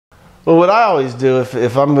Well, what I always do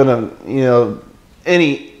if I'm gonna, you know,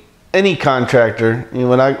 any contractor, you know,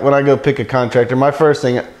 when I go pick a contractor, my first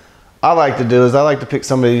thing I like to do is I like to pick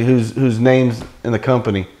somebody whose name's in the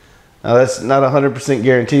company. Now that's not 100%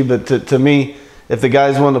 guaranteed, but to me, if the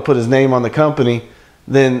guy's willing to put his name on the company,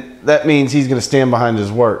 then that means he's going to stand behind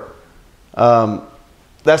his work.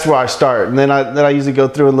 That's where I start, and then I usually go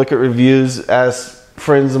through and look at reviews, ask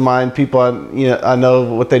friends of mine, people I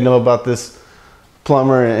know what they know about this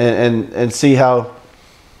plumber, and see how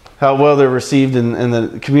well they're received in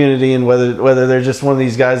the community, and whether they're just one of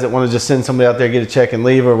these guys that want to just send somebody out there, get a check and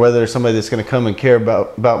leave, or whether they're somebody that's going to come and care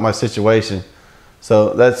about my situation.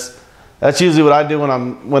 So that's usually what I do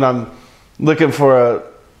when I'm looking for a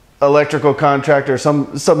electrical contractor,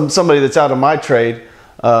 somebody that's out of my trade.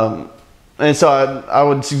 And so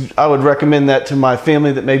I would recommend that to my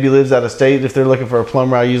family that maybe lives out of state. If they're looking for a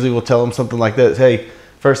plumber, I usually will tell them something like that. Hey,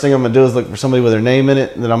 first thing I'm going to do is look for somebody with their name in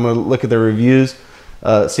it, and then I'm going to look at their reviews,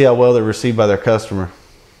 see how well they're received by their customer.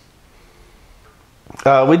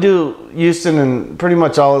 We do Houston and pretty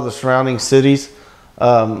much all of the surrounding cities.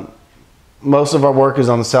 Most of our work is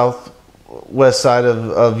on the southwest side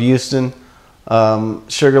of Houston,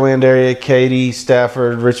 Sugar Land area, Katy,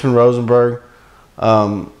 Stafford, Richmond, Rosenberg.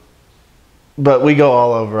 But we go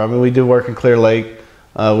all over. I mean, we do work in Clear Lake.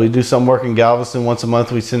 We do some work in Galveston. Once a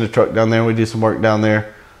month we send a truck down there and we do some work down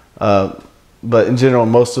there. But in general,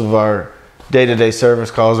 most of our day-to-day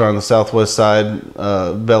service calls are on the southwest side,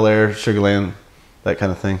 Bel Air, Sugar Land, that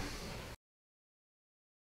kind of thing.